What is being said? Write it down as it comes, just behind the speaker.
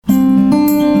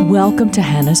Welcome to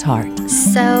Hannah's Heart.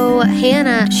 So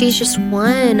Hannah, she's just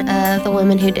one of the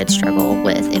women who did struggle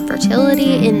with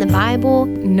infertility in the Bible.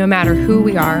 No matter who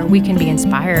we are, we can be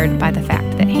inspired by the fact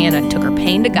that Hannah took her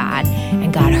pain to God,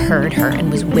 and God heard her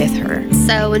and was with her.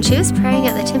 So when she was praying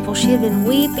at the temple, she had been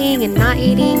weeping and not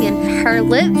eating, and her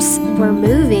lips were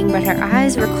moving, but her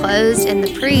eyes were closed, and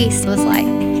the priest was like,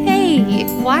 "Hey,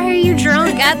 why are you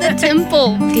drunk at the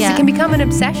temple?" It can become an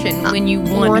obsession when you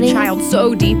want a child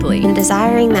so deeply. And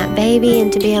desiring that baby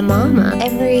and to be a mama.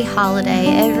 Every holiday,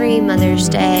 every Mother's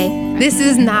Day. This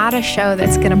is not a show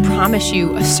that's going to promise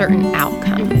you a certain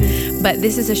outcome, but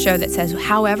this is a show that says,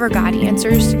 however God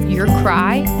answers your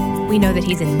cry, we know that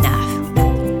He's enough.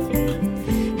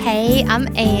 Hey, I'm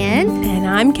Ann. And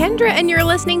I'm Kendra, and you're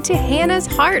listening to Hannah's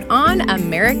Heart on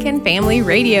American Family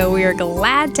Radio. We are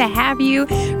glad to have you.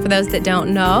 For those that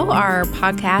don't know, our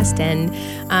podcast and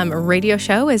radio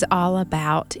show is all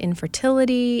about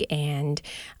infertility and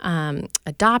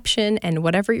adoption and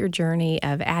whatever your journey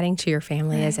of adding to your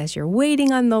family is as you're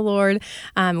waiting on the Lord.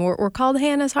 We're called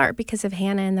Hannah's Heart because of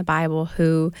Hannah in the Bible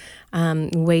who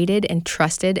waited and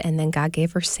trusted, and then God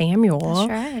gave her Samuel. That's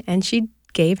right. And she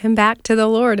gave him back to the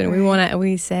Lord. And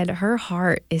we said her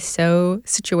heart is so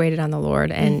situated on the Lord,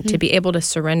 and to be able to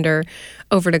surrender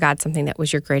over to God something that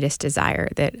was your greatest desire,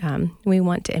 that we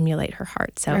want to emulate her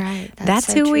heart. So that's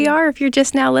so who we are if you're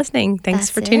just now listening. Thanks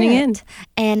for tuning in.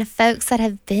 And folks that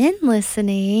have been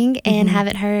listening and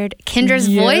haven't heard Kendra's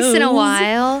voice in a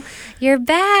while, you're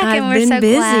back. I've and we're been so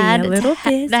busy, glad. a little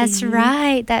busy. That's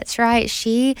right.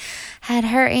 She had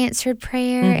her answered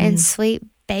prayer, and sweet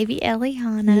baby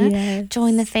Eliana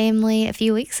joined the family a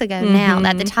few weeks ago now,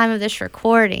 at the time of this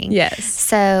recording. Yes.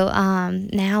 So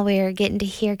now we're getting to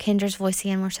hear Kendra's voice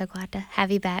again. We're so glad to have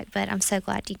you back, but I'm so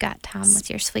glad you got time with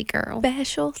your sweet girl.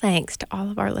 Special thanks to all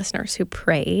of our listeners who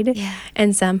prayed,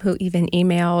 and some who even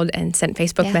emailed and sent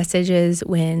Facebook messages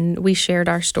when we shared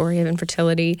our story of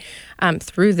infertility.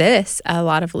 Through this, a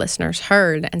lot of listeners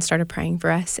heard and started praying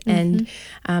for us. And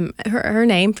her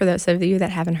name, for those of you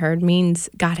that haven't heard, means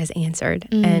God has answered.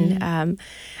 And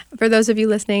for those of you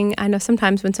listening, I know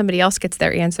sometimes when somebody else gets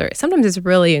their answer, sometimes it's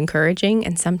really encouraging,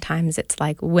 and sometimes it's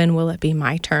like, when will it be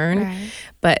my turn? Right.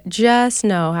 But just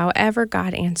know, however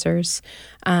God answers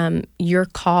your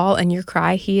call and your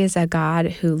cry, He is a God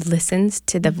who listens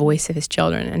to the voice of His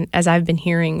children. And as I've been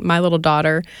hearing, my little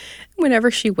daughter,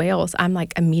 whenever she wails, I'm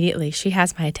like, immediately, she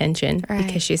has my attention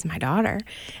because she's my daughter.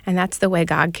 And that's the way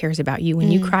God cares about you.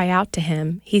 When you cry out to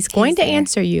Him, He's going to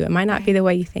answer you. It might not be the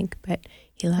way you think, but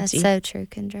He loves you. That's so true,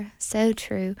 Kendra. So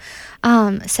true.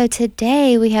 So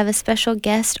today we have a special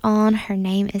guest on. Her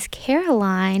name is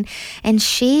Caroline, and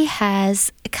she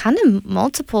has kind of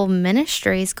multiple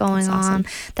ministries going on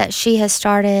that she has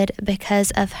started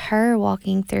because of her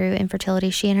walking through infertility.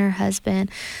 She and her husband.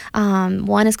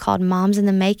 One is called Moms in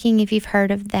the Making, if you've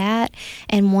heard of that,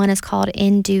 and one is called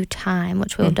In Due Time,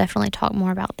 which we'll definitely talk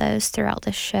more about those throughout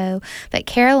the show. But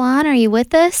Caroline, are you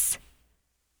with us?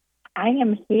 I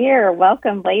am here.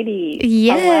 Welcome, ladies.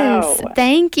 Yes. Hello.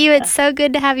 Thank you. It's so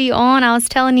good to have you on. I was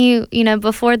telling you,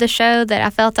 before the show that I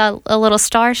felt a little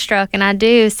starstruck, and I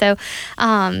do. So,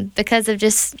 because of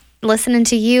just listening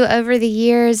to you over the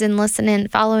years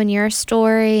and following your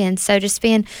story. And so just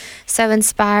being so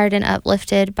inspired and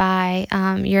uplifted by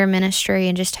your ministry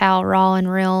and just how raw and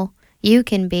real you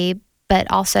can be, but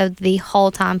also the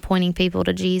whole time pointing people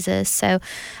to Jesus. So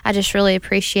I just really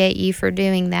appreciate you for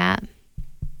doing that.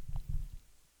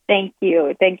 Thank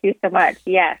you. Thank you so much.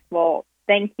 Yes. Well,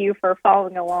 thank you for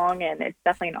following along, and it's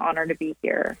definitely an honor to be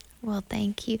here. Well,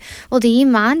 thank you. Well, do you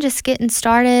mind just getting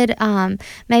started,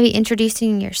 maybe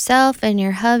introducing yourself and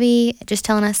your hubby, just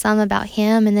telling us some about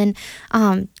him, and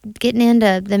then getting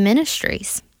into the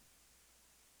ministries?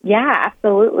 Yeah,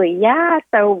 absolutely. Yeah.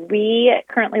 So we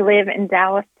currently live in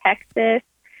Dallas, Texas.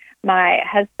 My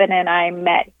husband and I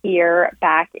met here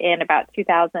back in about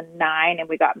 2009, and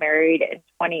we got married in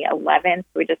 2011. So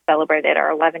we just celebrated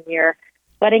our 11-year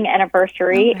wedding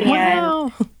anniversary,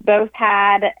 and both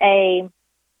had a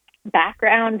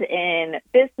background in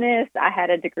business. I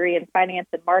had a degree in finance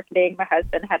and marketing. My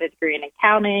husband had a degree in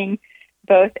accounting,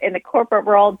 both in the corporate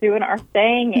world doing our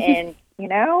thing. And,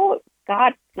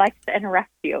 God likes to interrupt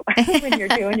you when you're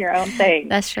doing your own thing.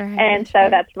 That's right. And so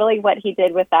that's really what He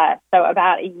did with us. So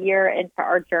about a year into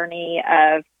our journey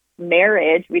of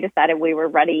marriage, we decided we were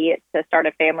ready to start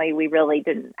a family. We really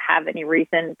didn't have any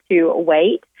reason to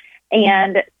wait.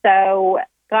 And so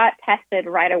got tested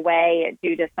right away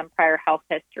due to some prior health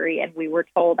history, and we were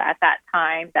told at that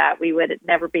time that we would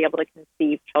never be able to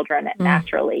conceive children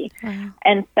naturally. Wow.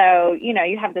 And so, you know,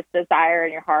 you have this desire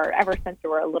in your heart ever since you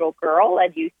were a little girl,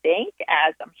 and you think,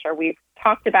 as I'm sure we've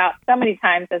talked about so many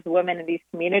times as women in these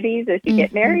communities, as you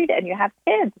get married and you have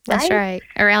kids, right? That's right.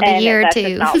 Around a year or that's two.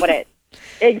 Just not what it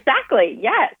exactly.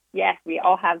 Yes. We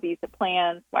all have these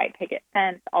plans, white picket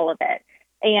fence, all of it.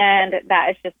 And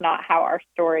that is just not how our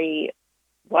story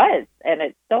was, and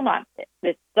it's still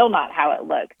not how it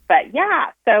looks. But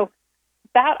yeah, so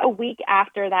about a week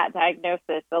after that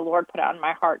diagnosis, the Lord put it on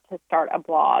my heart to start a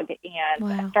blog,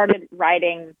 and I started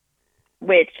writing,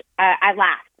 which I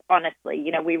laughed, honestly.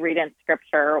 You know, we read in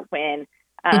scripture when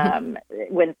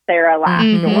Sarah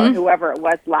laughed or whoever it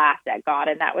was laughed at God,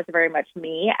 and that was very much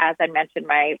me. As I mentioned,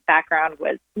 my background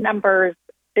was numbers,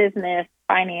 business,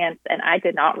 finance, and I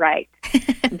did not write.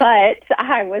 But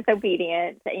I was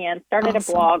obedient and started a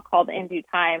blog called In Due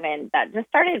Time, and that just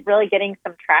started really getting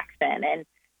some traction. And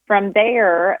from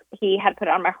there, he had put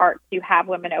on my heart to have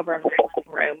women over in the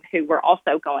living room who were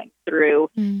also going through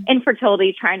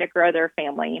infertility, trying to grow their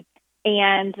family.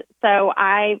 And so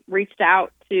I reached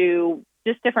out to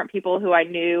just different people who I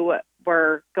knew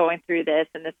were going through this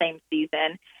in the same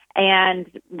season. And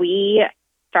we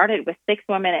started with 6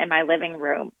 women in my living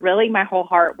room. Really, my whole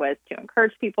heart was to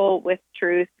encourage people with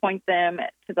truth, point them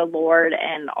to the Lord,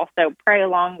 and also pray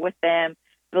along with them,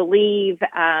 believe,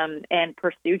 and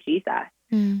pursue Jesus.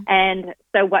 And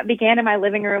so what began in my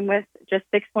living room with just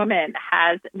 6 women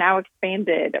has now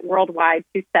expanded worldwide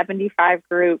to 75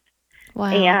 groups.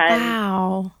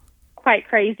 Wow. Quite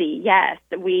crazy. Yes.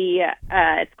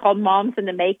 It's called Moms in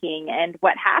the Making. And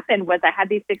what happened was I had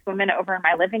these 6 women over in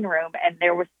my living room, and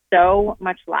there was so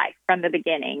much life from the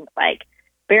beginning. Like,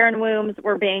 barren wombs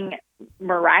were being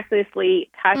miraculously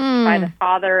touched by the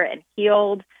Father and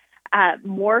healed,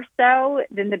 more so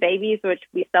than the babies, which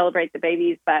we celebrate the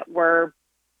babies, but were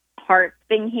hearts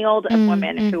being healed of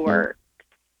women who were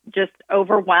just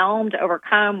overwhelmed,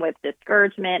 overcome with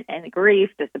discouragement and grief,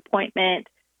 disappointment,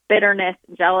 bitterness,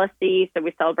 jealousy. So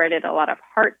we celebrated a lot of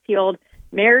hearts healed,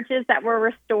 marriages that were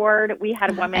restored. We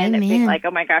had women being like,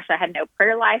 oh my gosh, I had no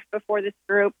prayer life before this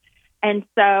group. And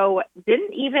so didn't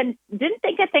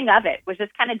think a thing of it, was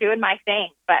just kind of doing my thing.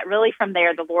 But really from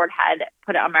there, the Lord had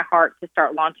put it on my heart to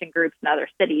start launching groups in other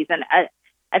cities. And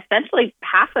essentially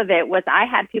half of it was I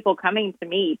had people coming to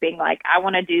me being like, I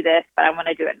want to do this, but I want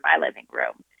to do it in my living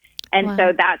room. And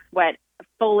so that's what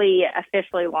fully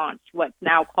officially launched what's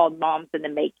now called Moms in the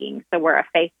Making. So we're a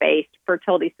faith-based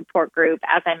fertility support group.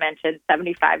 As I mentioned,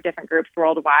 75 different groups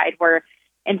worldwide. We're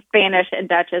in Spanish and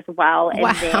Dutch as well. And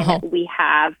then we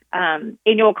have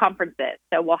annual conferences.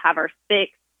 So we'll have our 6th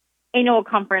annual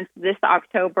conference this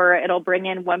October. It'll bring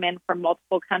in women from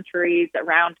multiple countries,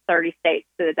 around 30 states,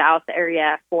 to the Dallas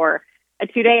area for a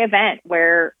 2-day event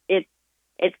where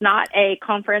it's not a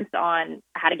conference on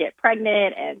how to get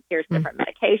pregnant and here's different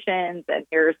medications and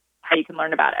here's how you can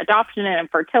learn about adoption and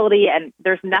infertility. And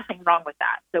there's nothing wrong with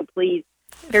that. So please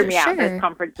hear me out. Those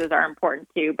conferences are important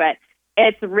too. But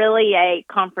it's really a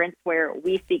conference where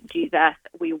we seek Jesus,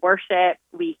 we worship,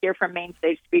 we hear from main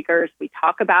stage speakers, we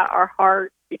talk about our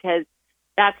hearts, because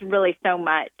that's really so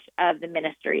much of the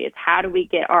ministry is how do we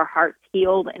get our hearts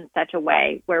healed in such a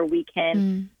way where we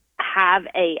can have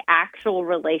a actual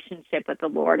relationship with the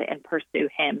Lord and pursue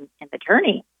him in the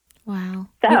journey. Wow.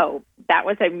 So that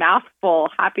was a mouthful.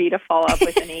 Happy to follow up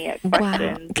with any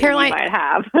questions Caroline, you might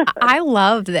have. I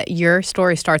love that your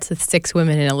story starts with 6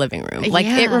 women in a living room. Like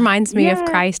it reminds me of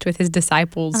Christ with his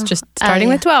disciples, just starting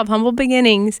with 12, humble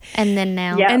beginnings. And then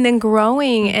now. And then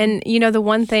growing. And, you know, the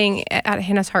one thing at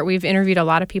Hannah's Heart, we've interviewed a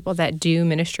lot of people that do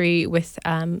ministry with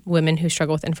women who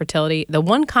struggle with infertility. The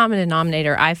one common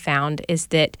denominator I've found is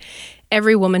that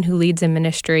every woman who leads a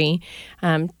ministry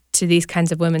to these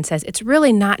kinds of women says it's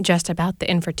really not just about the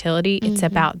infertility. It's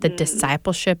about the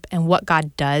discipleship and what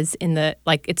God does in the,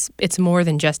 like, it's more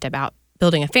than just about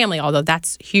building a family, although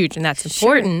that's huge and that's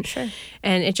important. Sure.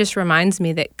 And it just reminds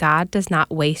me that God does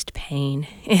not waste pain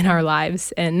in our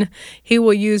lives, and he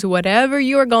will use whatever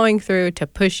you are going through to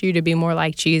push you to be more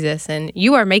like Jesus. And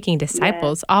you are making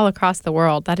disciples all across the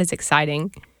world. That is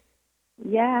exciting.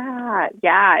 Yeah.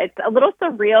 It's a little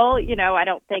surreal. You know, I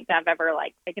don't think I've ever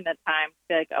taken the time to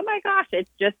be like, oh my gosh,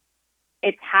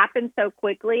 it's happened so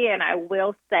quickly. And I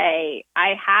will say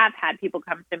I have had people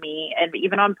come to me and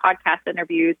even on podcast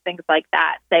interviews, things like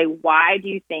that, say, why do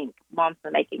you think Moms in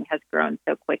the Making has grown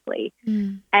so quickly?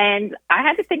 And I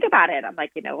had to think about it. I'm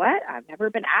like, you know what? I've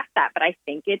never been asked that, but I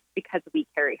think it's because we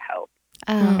carry hope.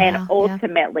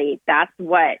 Ultimately, that's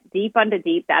what, deep unto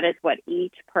deep, that is what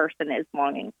each person is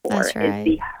longing for, is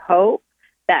the hope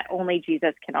that only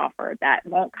Jesus can offer. That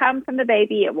won't come from the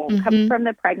baby. It won't come from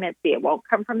the pregnancy. It won't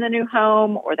come from the new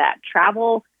home or that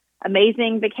travel,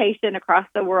 amazing vacation across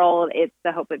the world. It's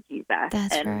the hope of Jesus.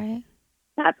 That's right.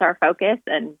 That's our focus,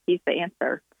 and he's the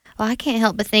answer. Well, I can't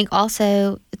help but think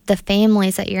also the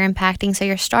families that you're impacting. So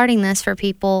you're starting this for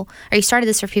people, or you started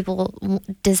this for people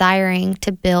desiring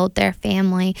to build their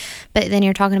family, but then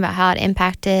you're talking about how it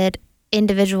impacted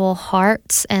individual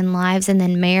hearts and lives and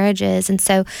then marriages. And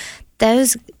so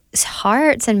those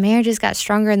hearts and marriages got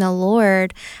stronger in the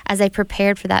Lord as they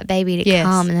prepared for that baby to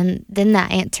come. And then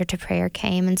that answer to prayer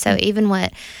came. And so even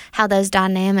how those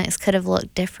dynamics could have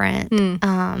looked different,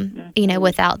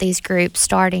 without these groups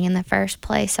starting in the first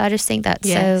place. So I just think that's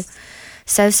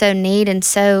so neat and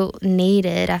so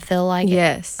needed, I feel like.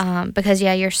 Yes. Because,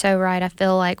 you're so right. I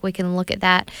feel like we can look at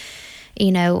that,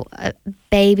 a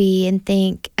baby and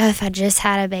think, oh, if I just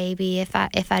had a baby, if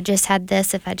I just had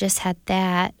this, if I just had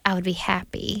that, I would be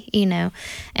happy, and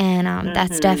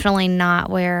that's definitely not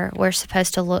where we're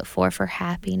supposed to look for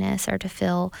happiness or to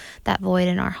fill that void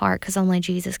in our heart, because only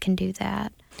Jesus can do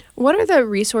that. What are the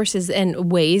resources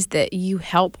and ways that you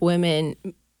help women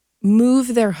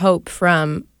move their hope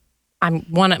from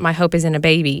my hope is in a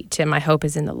baby to my hope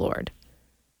is in the Lord?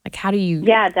 Like, how do you?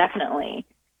 Yeah, definitely.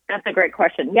 That's a great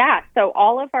question. Yeah, so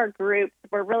all of our groups,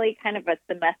 we're really kind of a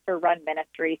semester-run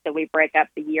ministry, so we break up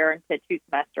the year into 2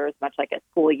 semesters, much like a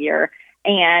school year,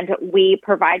 and we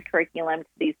provide curriculum to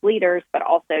these leaders, but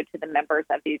also to the members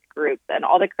of these groups, and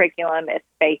all the curriculum is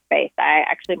faith-based. I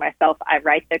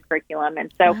write the curriculum,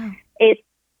 and so it's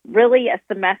really a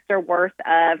semester worth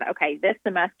of, this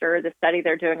semester, the study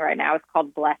they're doing right now is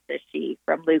called Blessed is She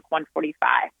from Luke 1:45,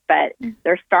 but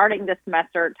they're starting the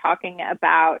semester talking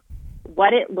about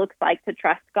what it looks like to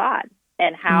trust God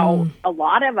and how a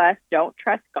lot of us don't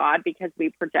trust God because we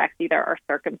project either our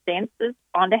circumstances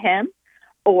onto him,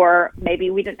 or maybe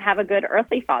we didn't have a good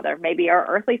earthly father. Maybe our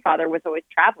earthly father was always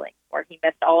traveling, or he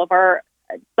missed all of our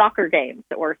soccer games,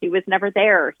 or he was never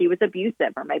there, or he was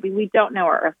abusive, or maybe we don't know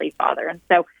our earthly father. And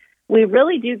so we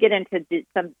really do get into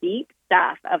some deep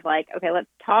stuff of let's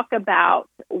talk about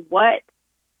what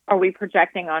are we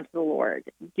projecting onto the Lord?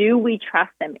 Do we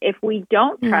trust him? If we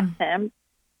don't trust him,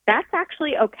 that's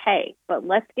actually okay. But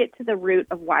let's get to the root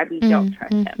of why we don't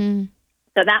trust him.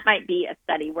 So that might be a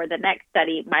study where the next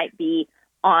study might be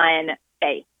on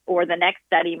faith, or the next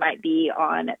study might be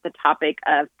on the topic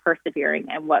of persevering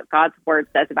and what God's word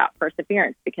says about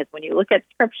perseverance. Because when you look at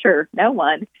scripture, no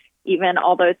one, even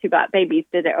all those who got babies,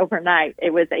 did it overnight.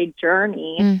 It was a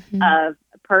journey of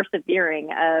persevering,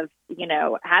 of,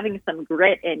 having some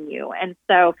grit in you. And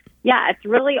so, it's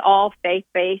really all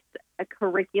faith-based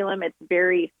curriculum. It's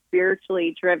very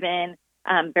spiritually driven,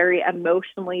 very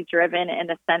emotionally driven in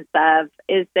the sense of,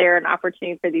 is there an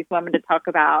opportunity for these women to talk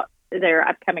about their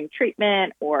upcoming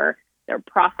treatment or their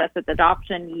process with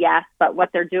adoption? Yes. But what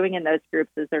they're doing in those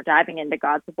groups is they're diving into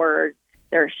God's word.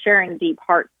 They're sharing deep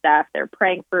heart stuff. They're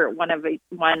praying for one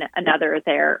another.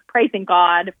 They're praising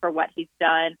God for what he's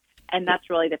done. And that's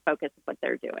really the focus of what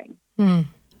they're doing.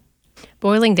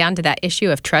 Boiling down to that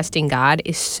issue of trusting God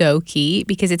is so key,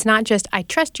 because it's not just, I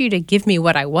trust you to give me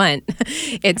what I want.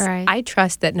 It's, I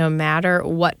trust that no matter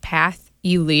what path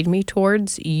you lead me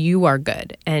towards, you are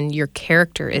good and your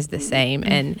character is the same.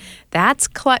 And that's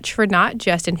clutch for not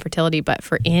just infertility, but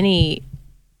for any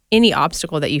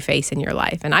obstacle that you face in your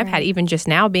life. And I've had, even just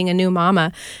now being a new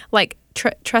mama,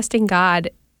 trusting God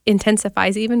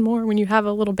intensifies even more when you have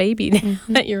a little baby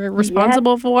that you're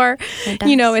responsible for.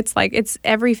 It's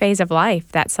every phase of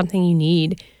life. That's something you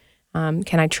need.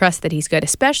 Can I trust that he's good?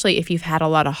 Especially if you've had a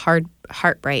lot of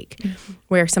heartbreak,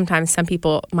 where sometimes some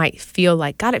people might feel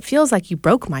like, God, it feels like you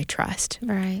broke my trust.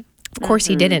 Right. Of course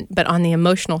he didn't, but on the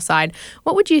emotional side,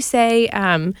 what would you say,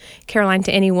 Caroline,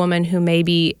 to any woman who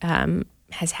maybe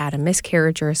has had a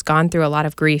miscarriage or has gone through a lot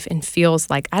of grief and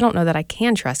feels like, I don't know that I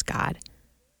can trust God?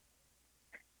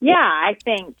 Yeah, I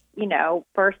think,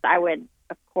 first I would,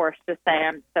 of course, just say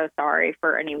I'm so sorry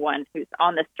for anyone who's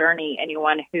on this journey,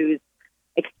 anyone who's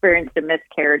experienced a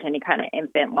miscarriage, any kind of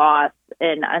infant loss,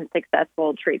 an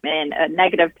unsuccessful treatment, a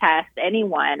negative test,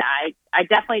 anyone. I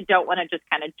definitely don't want to just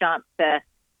kind of jump to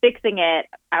fixing it.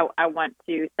 I want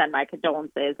to send my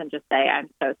condolences and just say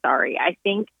I'm so sorry. I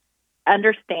think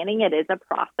understanding it is a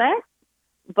process,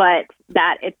 but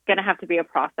that it's going to have to be a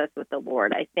process with the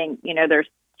Lord. I think, there's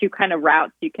 2 kind of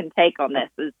routes you can take on this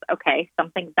is,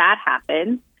 something bad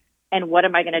happens, and what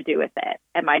am I going to do with it?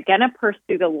 Am I going to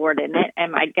pursue the Lord in it?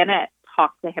 Am I going to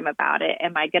talk to him about it?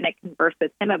 Am I going to converse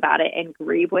with him about it and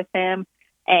grieve with him?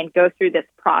 and go through this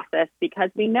process, because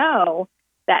we know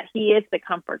that he is the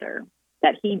comforter.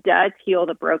 that he does heal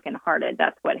the brokenhearted.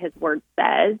 That's what his word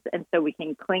says. And so we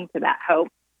can cling to that hope.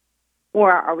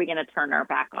 Or are we going to turn our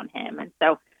back on him? And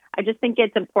so I just think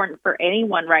it's important for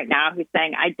anyone right now who's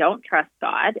saying, I don't trust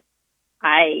God.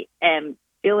 I am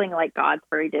feeling like God's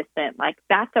very distant. Like,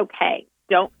 that's okay.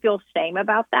 Don't feel shame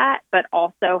about that. But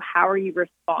also, how are you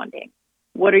responding?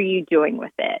 What are you doing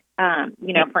with it?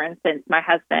 For instance, my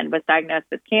husband was diagnosed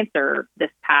with cancer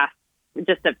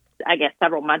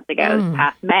several months ago, this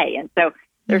past May. And so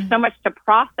there's so much to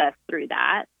process through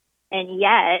that. And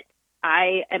yet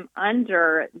I am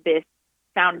under this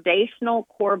foundational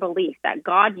core belief that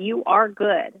God, you are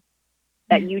good,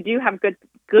 that you do have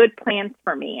good plans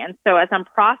for me. And so as I'm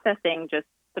processing just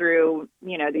through,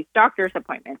 these doctor's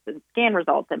appointments and scan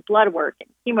results and blood work and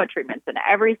chemo treatments and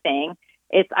everything,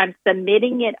 I'm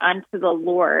submitting it unto the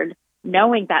Lord,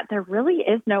 knowing that there really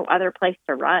is no other place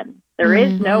to run. There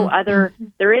is no other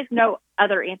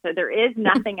answer. There is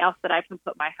nothing else that I can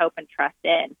put my hope and trust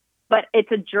in. But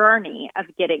it's a journey of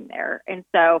getting there. And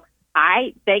so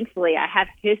thankfully, I have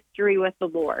history with the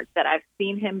Lord, that I've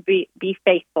seen him be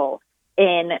faithful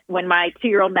when my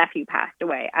 2-year-old nephew passed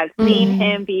away. I've seen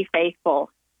him be faithful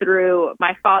through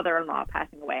my father-in-law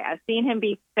passing away. I've seen him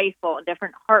be faithful in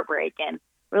different heartbreak and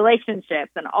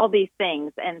relationships and all these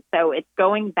things. And so it's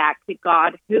going back to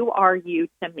God, who are you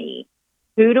to me?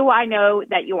 Who do I know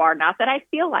that you are? Not that I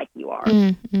feel like you are,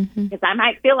 because I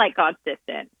might feel like God's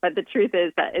distant, but the truth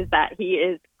is that he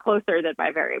is closer than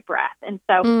my very breath. And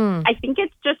so I think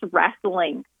it's just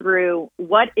wrestling through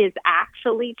what is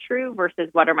actually true versus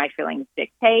what are my feelings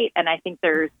dictate. And I think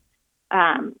there's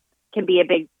can be a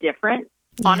big difference,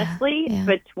 honestly,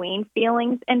 between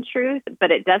feelings and truth,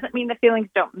 but it doesn't mean the feelings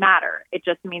don't matter. It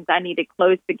just means I need to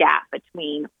close the gap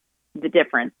between the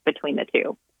difference between the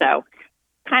two. So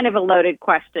kind of a loaded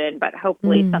question, but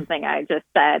hopefully something I just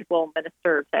said will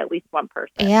minister to at least one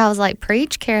person. Yeah, I was like,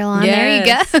 preach, Caroline.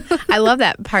 Yes. There you go. I love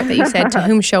that part that you said, to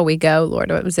whom shall we go,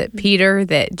 Lord? What was it, Peter,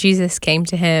 that Jesus came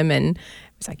to him and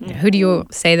was like, who do you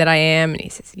say that I am? And he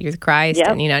says, you're the Christ. Yep.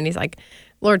 And he's like,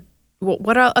 Lord,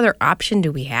 what other option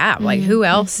do we have? Like, who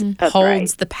else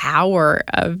holds the power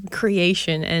of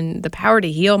creation and the power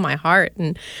to heal my heart?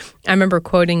 And I remember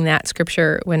quoting that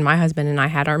scripture when my husband and I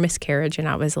had our miscarriage, and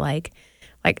I was like,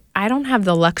 I don't have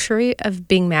the luxury of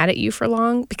being mad at you for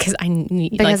long, because I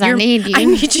need you. I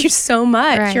need you so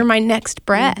much. Right. You're my next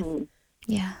breath.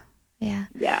 Yeah.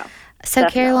 So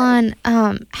definitely. Caroline,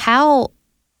 how,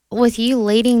 with you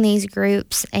leading these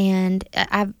groups, and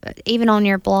I've even on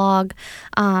your blog,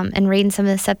 and reading some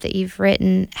of the stuff that you've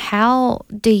written, how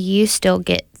do you still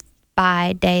get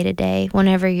by day to day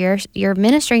whenever you're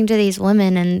ministering to these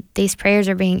women and these prayers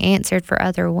are being answered for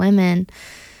other women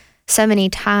so many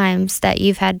times that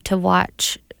you've had to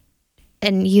watch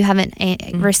and you haven't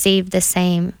received the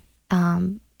same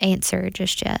answer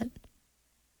just yet?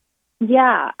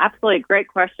 Yeah, absolutely. Great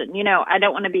question. I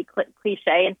don't want to be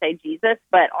cliche and say Jesus,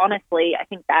 but honestly, I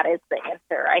think that is the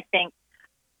answer. I think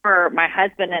for my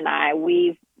husband and I,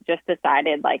 we've just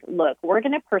decided, look, we're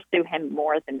going to pursue him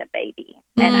more than the baby.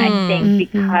 And I think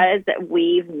because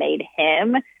we've made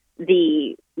him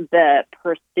the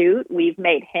pursuit, we've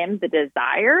made him the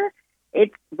desire,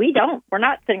 we're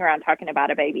not sitting around talking about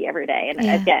a baby every day.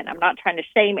 And again, I'm not trying to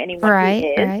shame anyone who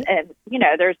is. Right. And,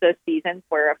 there's those seasons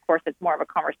where, of course, it's more of a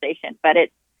conversation. But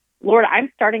it's, Lord,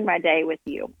 I'm starting my day with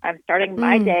you. I'm starting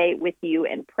my day with you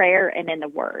in prayer and in the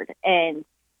Word. And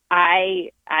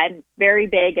I'm very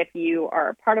big, if you are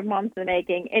a part of Moms in the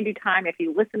Making, in due time, if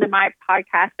you listen to my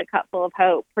podcast, A Cup Full of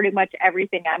Hope, pretty much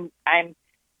everything I'm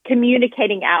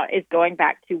communicating out is going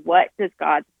back to, what does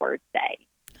God's Word say?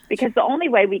 Because the only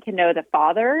way we can know the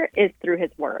Father is through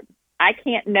His Word. I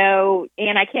can't know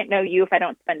you if I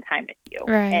don't spend time with you.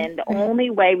 Right, and the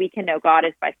only way we can know God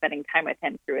is by spending time with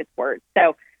Him through His Word.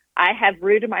 So I have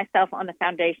rooted myself on the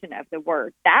foundation of the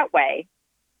Word. That way,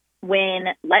 when,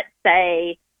 let's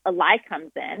say, a lie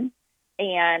comes in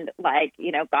and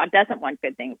God doesn't want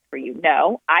good things for you.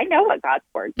 No, I know what God's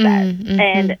Word says.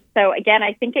 And so again,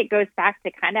 I think it goes back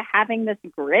to kind of having this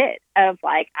grit of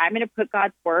I'm going to put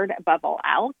God's Word above all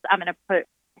else. I'm going to put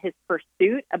His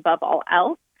pursuit above all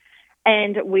else.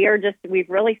 And we've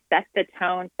really set the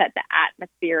tone, set the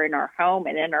atmosphere in our home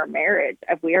and in our marriage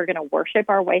of, we are going to worship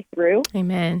our way through.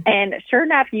 Amen. And sure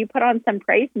enough, you put on some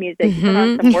praise music, you put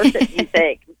on some worship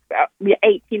music,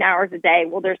 18 hours a day.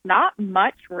 Well, there's not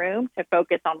much room to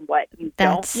focus on what you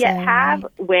don't yet have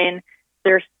when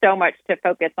there's so much to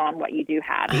focus on what you do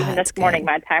have. Even this morning,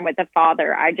 my time with the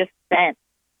Father, I just spent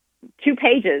 2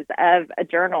 pages of a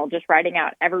journal just writing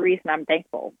out every reason I'm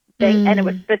thankful. And it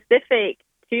was specific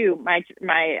to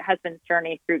my husband's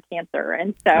journey through cancer.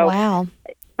 And so, wow.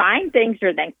 find things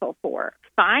you're thankful for.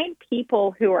 Find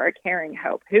people who are carrying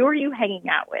hope. Who are you hanging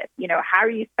out with? How are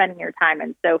you spending your time?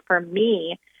 And so for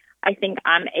me, I think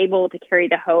I'm able to carry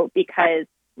the hope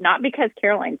not because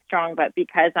Caroline's strong, but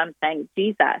because I'm saying,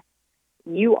 Jesus,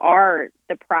 you are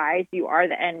the prize, you are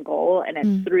the end goal. And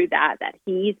it's through that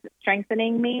he's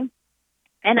strengthening me.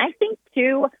 And I think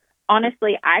too,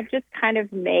 honestly, I've just kind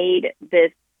of made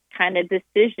this kind of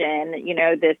decision,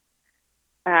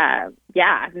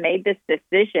 I've made this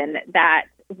decision that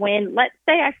when, let's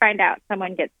say I find out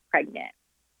someone gets pregnant,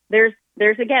 there's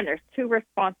two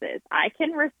responses. I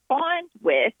can respond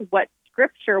with what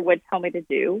Scripture would tell me to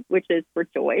do, which is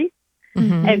rejoice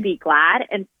and be glad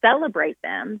and celebrate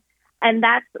them. And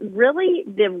that's really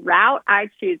the route I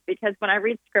choose, because when I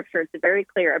read Scripture, it's very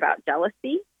clear about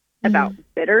jealousy, about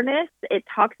bitterness. It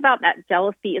talks about that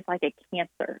jealousy is like a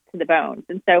cancer to the bones.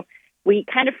 And so we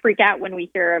kind of freak out when we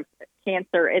hear of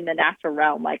cancer in the natural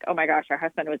realm, like, oh my gosh, our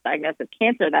husband was diagnosed with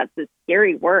cancer. That's a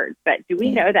scary word. But do we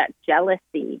know that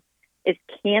jealousy is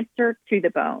cancer to the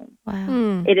bone?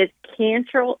 Wow. It is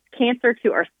cancer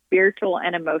to our spiritual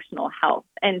and emotional health.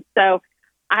 And so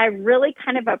I really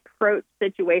kind of approach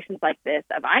situations like this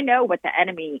of, I know what the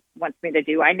enemy wants me to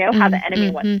do. I know how the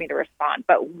enemy wants me to respond.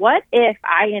 But what if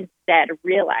I instead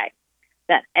realize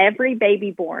that every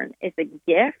baby born is a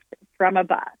gift from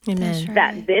above? Amen. Right.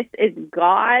 That this is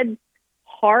God's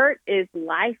heart, is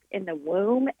life in the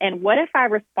womb. And what if I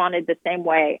responded the same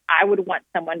way I would want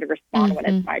someone to respond when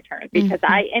it's my turn? Because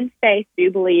I, in faith, do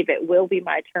believe it will be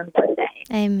my turn one day.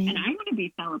 Amen. And I want to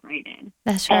be celebrated.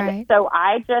 That's and right. So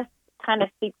I just kind of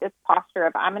seek this posture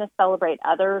of, I'm going to celebrate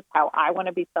others how I want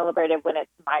to be celebrated when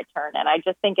it's my turn. And I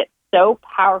just think it's so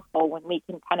powerful when we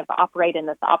can kind of operate in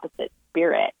this opposite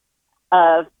spirit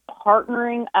of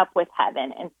partnering up with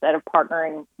heaven instead of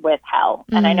partnering with hell.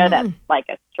 And I know that's like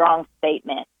a strong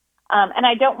statement. And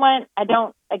I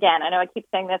know I keep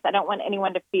saying this, I don't want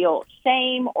anyone to feel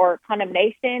shame or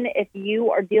condemnation if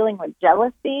you are dealing with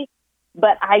jealousy,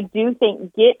 but I do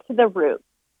think get to the root.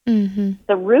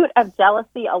 The root of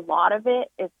jealousy, a lot of it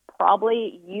is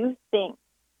probably you think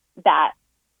that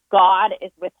God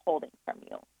is withholding from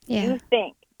you. Yeah. You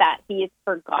think that he has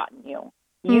forgotten you.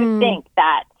 You think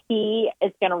that he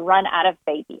is going to run out of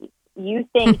babies. You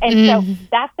think, and so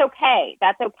that's okay.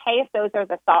 That's okay if those are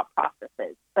the thought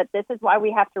processes. But this is why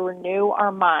we have to renew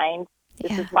our mind.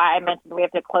 This is why I mentioned we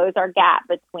have to close our gap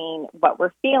between what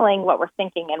we're feeling, what we're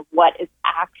thinking, and what is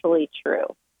actually true.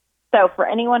 So for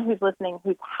anyone who's listening,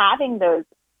 who's having those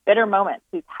bitter moments,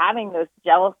 who's having those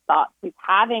jealous thoughts, who's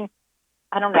having,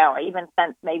 I don't know, I even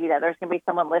sense maybe that there's going to be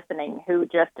someone listening who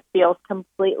just feels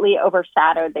completely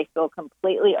overshadowed. They feel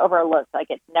completely overlooked, like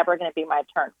it's never going to be my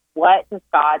turn. What does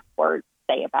God's word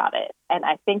say about it? And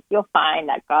I think you'll find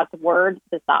that God's word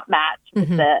does not match with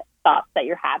the thoughts that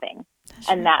you're having.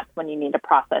 That's when you need to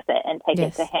process it and take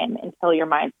it to him until your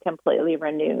mind's completely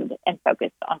renewed and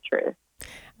focused on truth.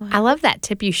 I love that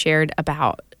tip you shared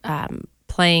about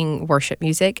playing worship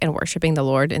music and worshiping the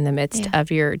Lord in the midst of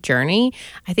your journey.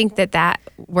 I think that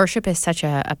worship is such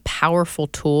a powerful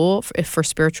tool for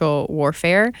spiritual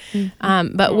warfare.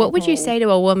 But what would you say to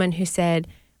a woman who said,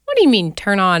 what do you mean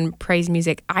turn on praise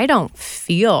music? I don't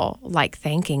feel like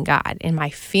thanking God in my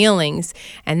feelings.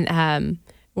 And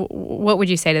what would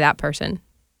you say to that person?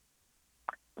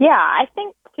 Yeah, I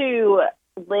think to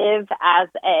live as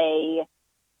a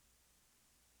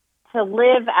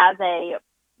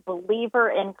believer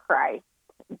in Christ,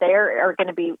 there are going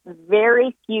to be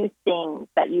very few things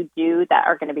that you do that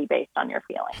are going to be based on your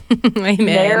feelings.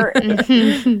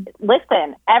 Amen.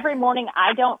 Listen, every morning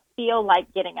I don't feel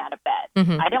like getting out of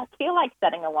bed. I don't feel like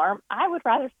setting an alarm. I would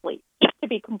rather sleep, to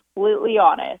be completely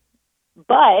honest.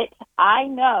 But I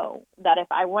know that if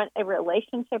I want a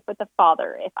relationship with the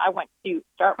Father, if I want to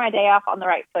start my day off on the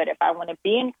right foot, if I want to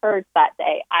be encouraged that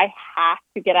day, I have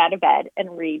to get out of bed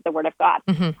and read the Word of God.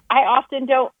 I often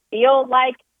don't feel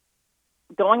like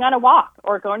going on a walk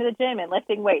or going to the gym and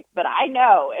lifting weights, but I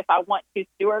know if I want to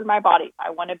steward my body, if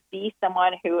I want to be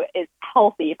someone who is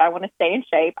healthy, if I want to stay in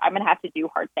shape, I'm going to have to do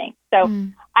hard things. So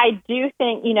I do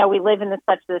think, we live in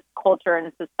this culture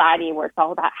and society where it's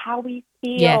all about how we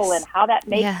feel and how that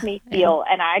makes me feel.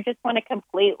 And I just want to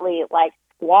completely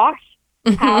squash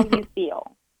how you feel,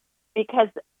 because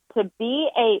to be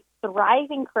a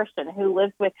thriving Christian who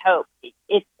lives with hope,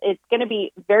 it's going to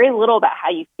be very little about how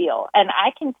you feel. And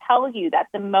I can tell you that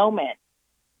the moment,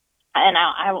 and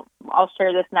I'll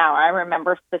share this now, I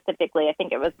remember specifically, I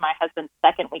think it was my husband's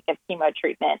second week of chemo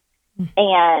treatment,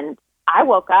 and I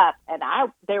woke up and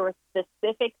there were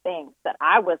specific things that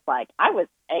I was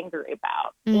angry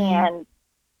about.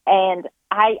 And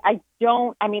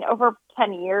over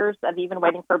 10 years of even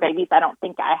waiting for babies, I don't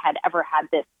think I had ever had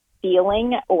this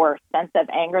feeling or sense of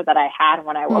anger that I had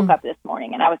when I woke up this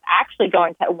morning. And I was actually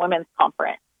going to a women's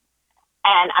conference.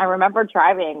 And I remember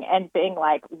driving and being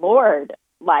like, Lord,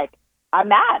 like, I'm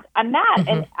mad.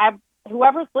 And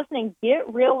whoever's listening,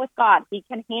 get real with God. He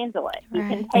can handle it. He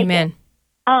can take it.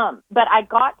 But I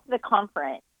got to the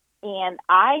conference, and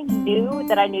I knew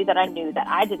that I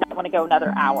did not want to go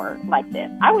another hour like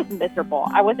this. I was miserable.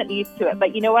 I wasn't used to it.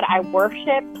 But you know what? I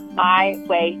worshiped my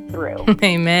way through.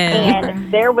 Amen.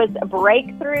 And there was a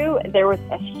breakthrough. There was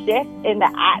a shift in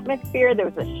the atmosphere. There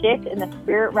was a shift in the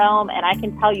spirit realm. And I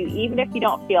can tell you, even if you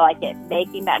don't feel like it,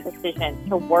 making that decision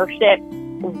to worship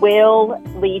will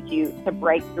lead you to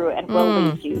breakthrough and will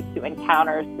lead you to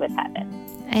encounters with heaven.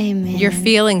 Amen. Your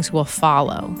feelings will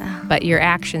follow, but your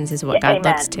actions is what God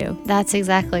looks to. That's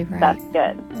exactly right. That's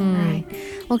good. Right.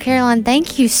 Well, Caroline,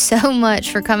 thank you so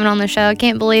much for coming on the show. I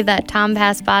can't believe that time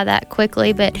passed by that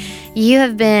quickly, but you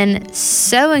have been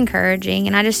so encouraging,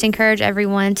 and I just encourage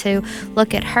everyone to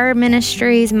look at her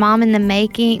ministries, Moms in the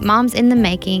Making,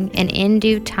 and In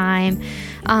Due Time,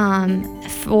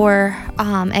 for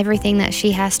everything that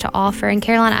she has to offer. And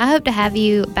Caroline, I hope to have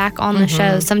you back on the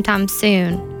show sometime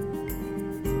soon.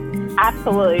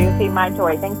 Absolutely. It would be my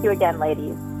joy. Thank you again,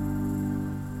 ladies.